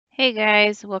Hey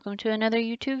guys, welcome to another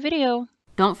YouTube video.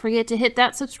 Don't forget to hit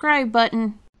that subscribe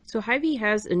button. So Hy-Vee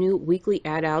has a new weekly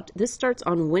ad out. This starts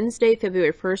on Wednesday,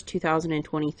 February 1st,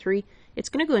 2023. It's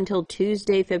going to go until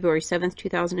Tuesday, February 7th,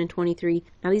 2023.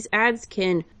 Now these ads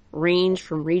can range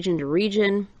from region to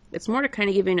region. It's more to kind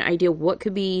of give you an idea what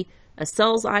could be a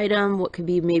sales item, what could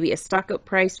be maybe a stock up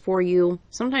price for you.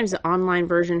 Sometimes the online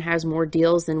version has more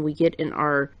deals than we get in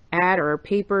our ad or our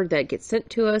paper that gets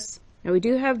sent to us. Now we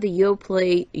do have the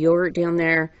Yoplait yogurt down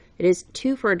there. It is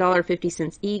 2 for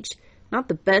 $1.50 each. Not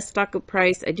the best stock up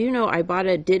price. I do know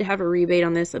Ibotta did have a rebate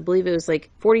on this. I believe it was like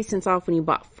 40 cents off when you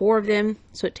bought 4 of them.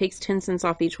 So it takes 10 cents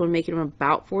off each one, making them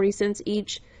about 40 cents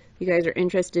each. If you guys are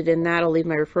interested in that, I'll leave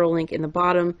my referral link in the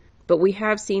bottom. But we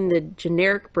have seen the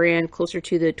generic brand closer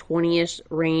to the 20-ish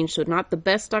range. So not the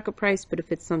best stock up price, but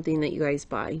if it's something that you guys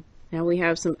buy. Now we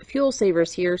have some fuel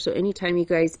savers here, so anytime you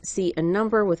guys see a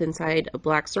number with inside a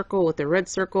black circle with a red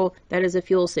circle, that is a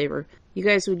fuel saver. You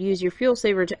guys would use your fuel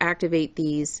saver to activate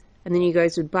these, and then you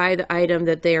guys would buy the item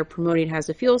that they are promoting has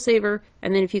a fuel saver,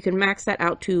 and then if you can max that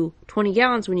out to 20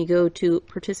 gallons when you go to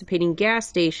participating gas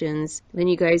stations, then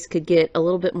you guys could get a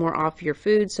little bit more off your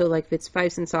food. So like if it's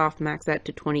 5 cents off, max that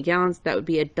to 20 gallons, that would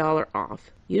be $1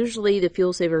 off. Usually the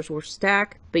fuel savers will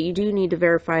stack, but you do need to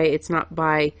verify it's not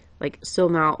by like so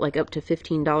amount, like up to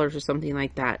 $15 or something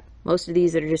like that. Most of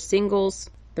these that are just singles,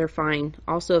 they're fine.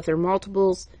 Also, if they're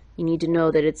multiples, you need to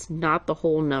know that it's not the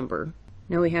whole number.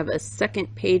 Now we have a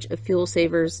second page of fuel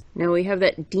savers. Now we have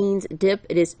that Dean's dip.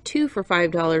 It is 2 for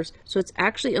 $5, so it's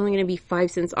actually only going to be 5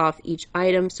 cents off each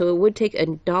item. So it would take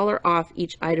 $1 off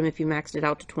each item if you maxed it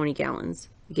out to 20 gallons.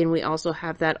 Again, we also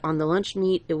have that on the lunch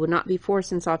meat. It would not be 4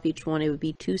 cents off each one. It would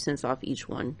be 2 cents off each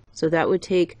one. So that would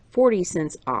take 40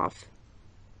 cents off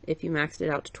if you maxed it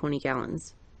out to 20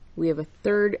 gallons. We have a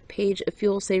third page of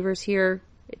fuel savers here.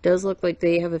 It does look like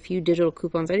they have a few digital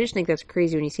coupons. I just think that's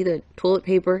crazy when you see the toilet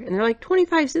paper and they're like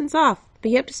 25 cents off,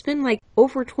 but you have to spend like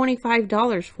over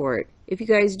 $25 for it. If you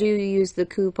guys do use the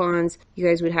coupons, you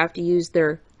guys would have to use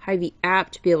their Hy-Vee app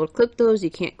to be able to clip those.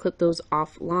 You can't clip those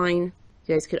offline.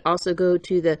 You guys could also go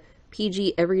to the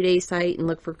PG Everyday site and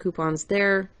look for coupons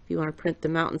there if you want to print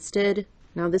them out instead.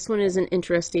 Now this one is an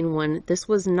interesting one. This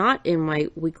was not in my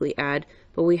weekly ad,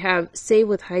 but we have Save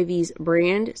with Hy-Vee's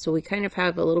brand. So we kind of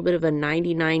have a little bit of a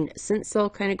 99-cent sale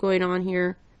kind of going on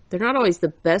here. They're not always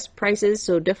the best prices,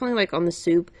 so definitely like on the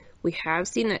soup, we have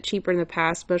seen that cheaper in the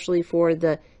past, especially for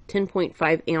the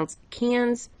 10.5 ounce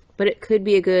cans, but it could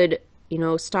be a good,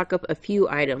 stock up a few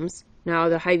items. Now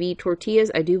the Hy-Vee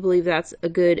tortillas, I do believe that's a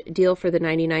good deal for the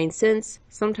 99 cents.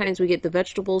 Sometimes we get the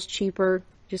vegetables cheaper.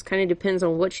 Just kind of depends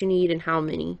on what you need and how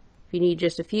many. If you need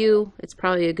just a few, it's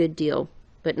probably a good deal.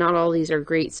 But not all these are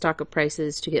great stock up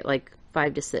prices to get like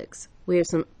 5 to 6. We have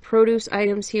some produce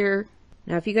items here.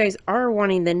 Now if you guys are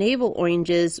wanting the Navel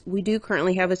Oranges, we do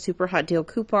currently have a super hot deal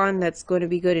coupon that's going to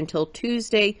be good until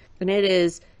Tuesday. And it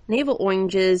is Navel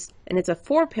Oranges, and it's a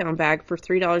 4-pound bag for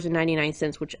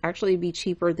 $3.99, which actually would be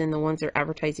cheaper than the ones they're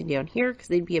advertising down here because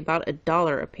they'd be about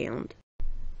 $1 a pound.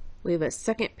 We have a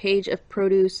second page of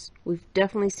produce. We've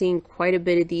definitely seen quite a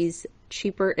bit of these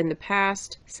cheaper in the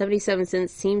past. 77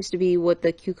 cents seems to be what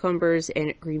the cucumbers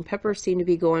and green peppers seem to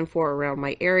be going for around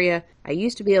my area. I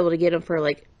used to be able to get them for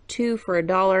like 2 for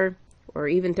 $1 or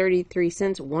even 33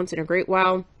 cents once in a great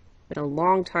while. Been a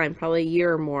long time, probably a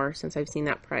year or more since I've seen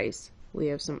that price. We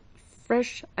have some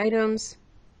fresh items.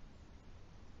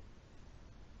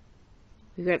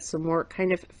 We've got some more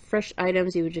kind of fresh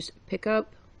items you would just pick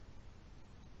up.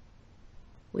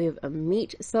 We have a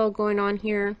meat sale going on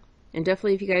here, and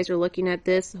definitely if you guys are looking at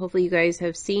this, hopefully you guys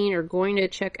have seen or going to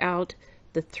check out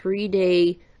the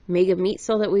 3-day mega meat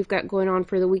sale that we've got going on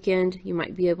for the weekend. You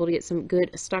might be able to get some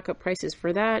good stock up prices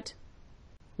for that.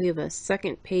 We have a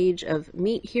second page of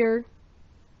meat here.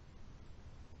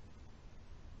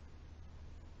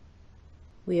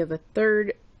 We have a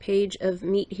third page of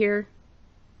meat here.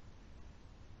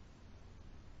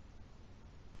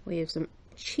 We have some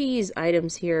cheese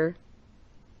items here.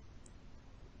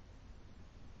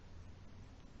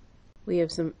 We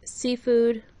have some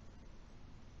seafood.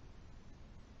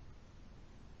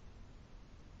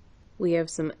 We have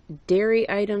some dairy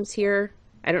items here.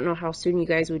 I don't know how soon you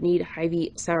guys would need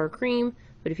Hy-Vee sour cream,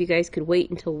 but if you guys could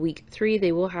wait until week 3,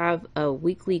 they will have a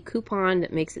weekly coupon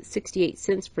that makes it 68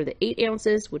 cents for the 8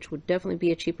 ounces, which would definitely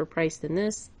be a cheaper price than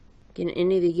this. Again,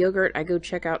 any of the yogurt, I go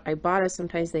check out Ibotta.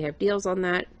 Sometimes they have deals on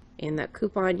that. And that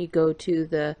coupon, you go to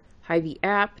the Hy-Vee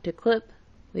app to clip.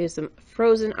 We have some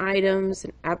frozen items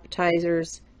and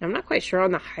appetizers. Now, I'm not quite sure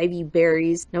on the Hy-Vee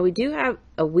berries. Now, we do have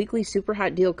a weekly super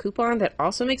hot deal coupon that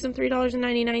also makes them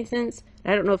 $3.99.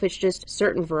 I don't know if it's just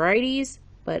certain varieties,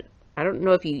 but I don't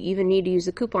know if you even need to use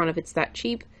a coupon if it's that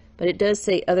cheap, but it does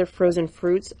say other frozen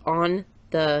fruits on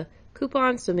the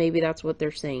coupon, so maybe that's what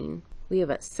they're saying. We have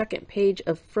a second page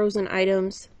of frozen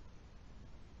items.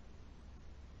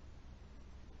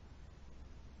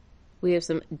 We have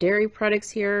some dairy products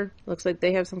here. Looks like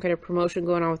they have some kind of promotion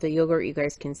going on with the yogurt you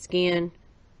guys can scan.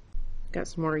 Got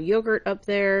some more yogurt up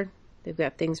there. They've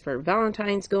got things for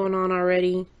Valentine's going on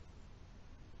already.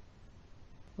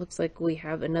 Looks like we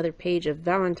have another page of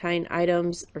Valentine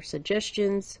items or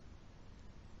suggestions.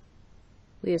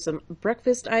 We have some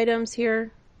breakfast items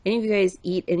here. Any of you guys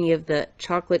eat any of the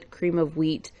chocolate cream of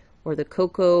wheat or the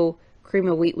cocoa cream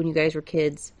of wheat when you guys were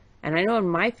kids? And I know in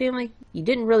my family, you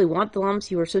didn't really want the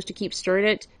lumps. You were supposed to keep stirring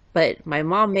it, but my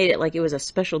mom made it like it was a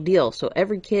special deal. So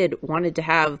every kid wanted to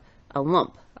have a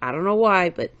lump. I don't know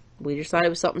why, but we just thought it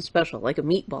was something special, like a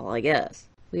meatball, I guess.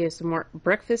 We have some more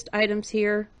breakfast items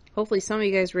here. Hopefully some of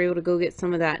you guys were able to go get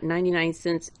some of that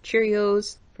 99-cent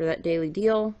Cheerios for that daily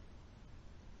deal.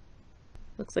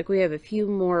 Looks like we have a few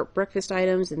more breakfast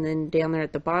items, and then down there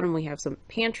at the bottom we have some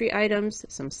pantry items,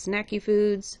 some snacky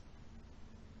foods.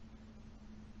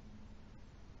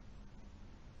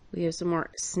 We have some more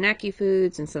snacky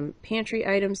foods and some pantry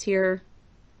items here.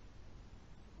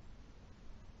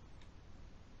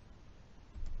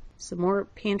 Some more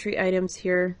pantry items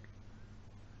here.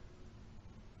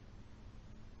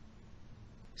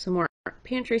 Some more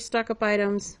pantry stock-up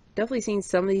items. Definitely seen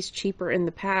some of these cheaper in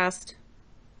the past.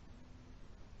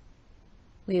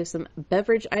 We have some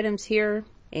beverage items here.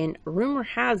 And rumor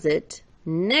has it,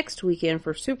 next weekend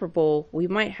for Super Bowl, we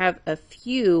might have a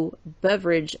few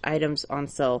beverage items on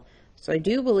sale. So I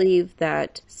do believe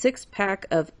that 6-pack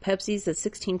of Pepsi's, the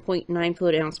 16.9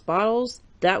 fluid ounce bottles,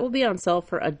 that will be on sale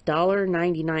for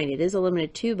 $1.99. It is a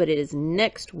limited too, but it is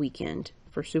next weekend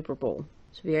for Super Bowl.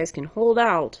 So you guys can hold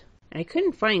out. I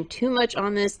couldn't find too much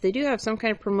on this. They do have some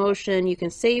kind of promotion. You can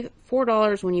save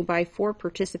 $4 when you buy 4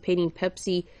 participating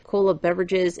Pepsi Cola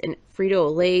beverages and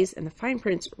Frito-Lays. And the fine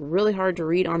print's really hard to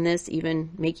read on this, even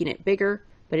making it bigger.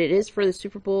 But it is for the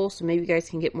Super Bowl, so maybe you guys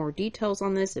can get more details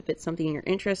on this if it's something you're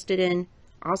interested in.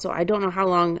 Also, I don't know how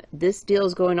long this deal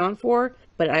is going on for,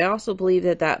 but I also believe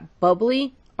that that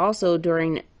bubbly, also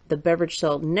during the beverage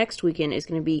sale next weekend, is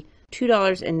going to be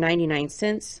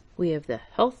 $2.99. We have the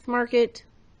Health Market.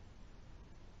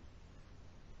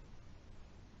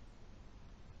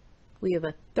 We have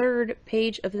a third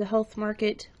page of the Health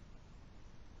Market.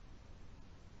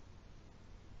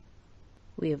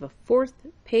 We have a fourth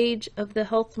page of the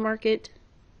Health Market.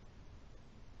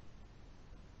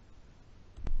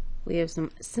 We have some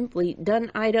Simply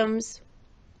Done items.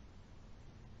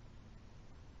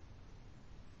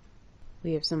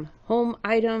 We have some home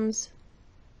items.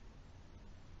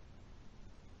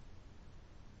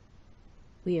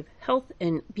 We have health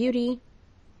and beauty.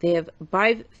 They have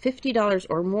buy $50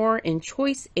 or more in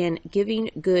Choice and Giving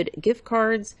Good gift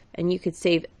cards, and you could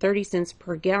save 30 cents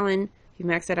per gallon. If you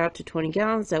max that out to 20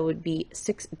 gallons, that would be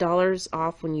 $6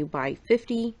 off when you buy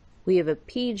 50. We have a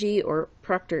PG or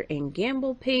Procter &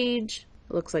 Gamble page.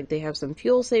 It looks like they have some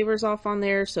fuel savers off on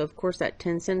there, so of course that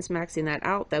 10 cents, maxing that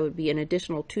out, that would be an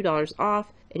additional $2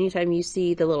 off. Anytime you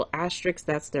see the little asterisks,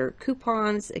 that's their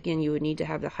coupons. Again, you would need to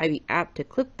have the Hy-Vee app to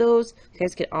clip those. You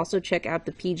guys could also check out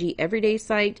the PG Everyday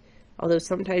site, although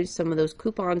sometimes some of those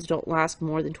coupons don't last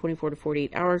more than 24 to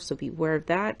 48 hours, so beware of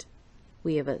that.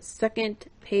 We have a second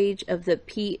page of the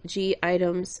PG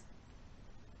items.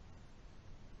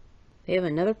 They have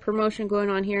another promotion going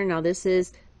on here. Now this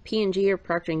is P&G or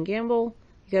Procter & Gamble.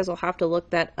 You guys will have to look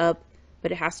that up,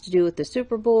 but it has to do with the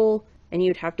Super Bowl, and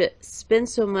you'd have to spend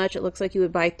so much. It looks like you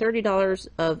would buy $30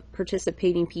 of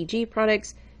participating PG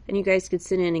products, and you guys could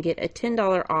send in and get a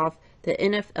 $10 off the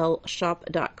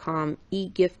NFLshop.com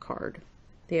e-gift card.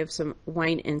 They have some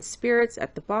wine and spirits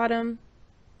at the bottom.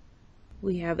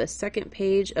 We have a second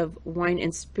page of wine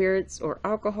and spirits or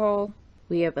alcohol.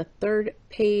 We have a third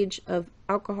page of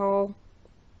alcohol.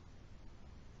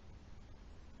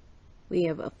 We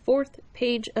have a fourth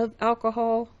page of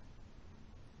alcohol.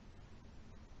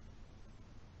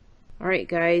 Alright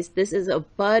guys, this is a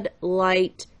Bud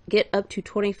Light get up to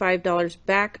 $25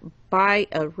 back by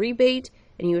a rebate,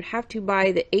 and you would have to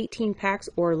buy the 18 packs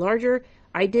or larger.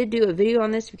 I did do a video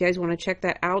on this if you guys want to check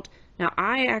that out. Now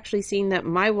I actually seen that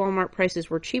my Walmart prices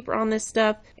were cheaper on this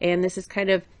stuff, and this is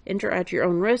kind of enter at your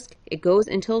own risk. It goes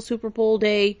until Super Bowl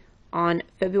day on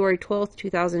February 12th,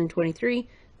 2023,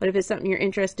 but if it's something you're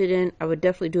interested in, I would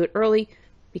definitely do it early,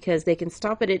 because they can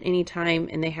stop it at any time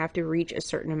and they have to reach a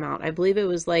certain amount. I believe it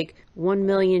was like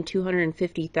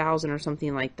 1,250,000 or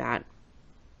something like that.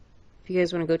 If you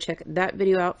guys want to go check that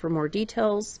video out for more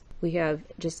details. We have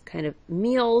just kind of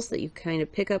meals that you kind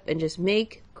of pick up and just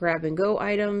make. grab and go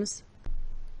items.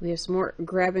 We have some more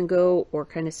grab and go or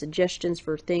kind of suggestions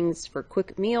for things for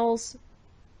quick meals.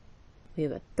 We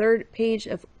have a third page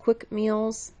of quick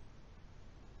meals.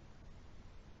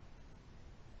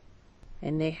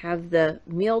 And they have the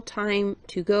mealtime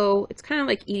to go. It's kind of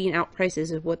like eating out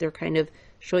prices is what they're kind of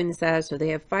showing this as. So they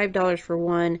have $5 for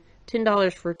one,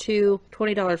 $10 for two,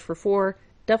 $20 for four.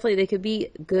 Definitely they could be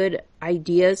good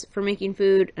ideas for making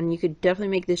food, and you could definitely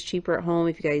make this cheaper at home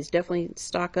if you guys definitely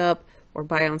stock up or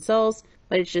buy on sales,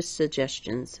 but it's just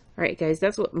suggestions. Alright guys,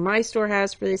 that's what my store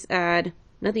has for this ad.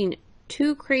 Nothing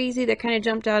too crazy that kind of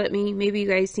jumped out at me. Maybe you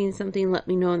guys seen something, let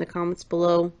me know in the comments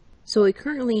below. So we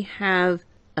currently have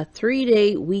a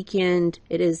 3-day weekend.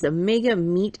 It is a mega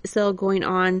meat sale going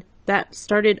on. That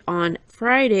started on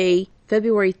Friday,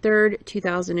 February 3rd,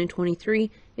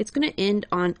 2023. It's going to end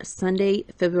on Sunday,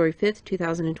 February 5th,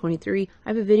 2023. I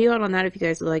have a video out on that if you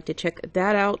guys would like to check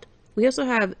that out. We also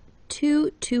have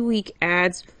two 2-week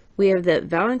ads. We have the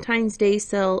Valentine's Day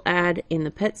sale ad and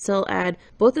the pet sale ad.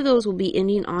 Both of those will be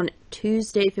ending on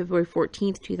Tuesday, February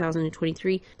 14th,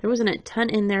 2023. There wasn't a ton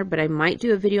in there, but I might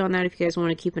do a video on that if you guys want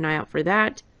to keep an eye out for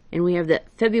that. And we have the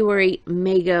February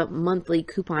Mega Monthly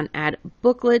Coupon Ad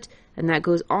Booklet, and that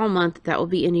goes all month. That will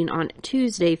be ending on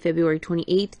Tuesday, February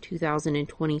 28th,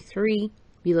 2023.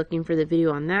 Be looking for the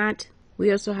video on that.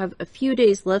 We also have a few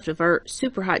days left of our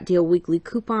Super Hot Deal weekly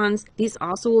coupons. These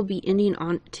also will be ending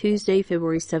on Tuesday,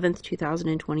 February 7th,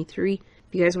 2023.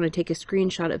 If you guys want to take a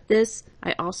screenshot of this,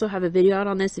 I also have a video out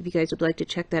on this if you guys would like to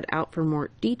check that out for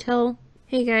more detail.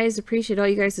 Hey guys, appreciate all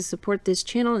you guys to support this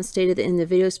channel and stay to the end of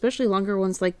the video, especially longer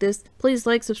ones like this. Please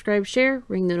like, subscribe, share,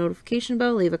 ring the notification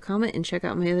bell, leave a comment, and check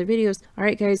out my other videos.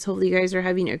 Alright guys, hopefully you guys are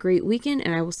having a great weekend,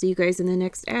 and I will see you guys in the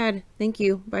next ad. Thank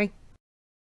you. Bye.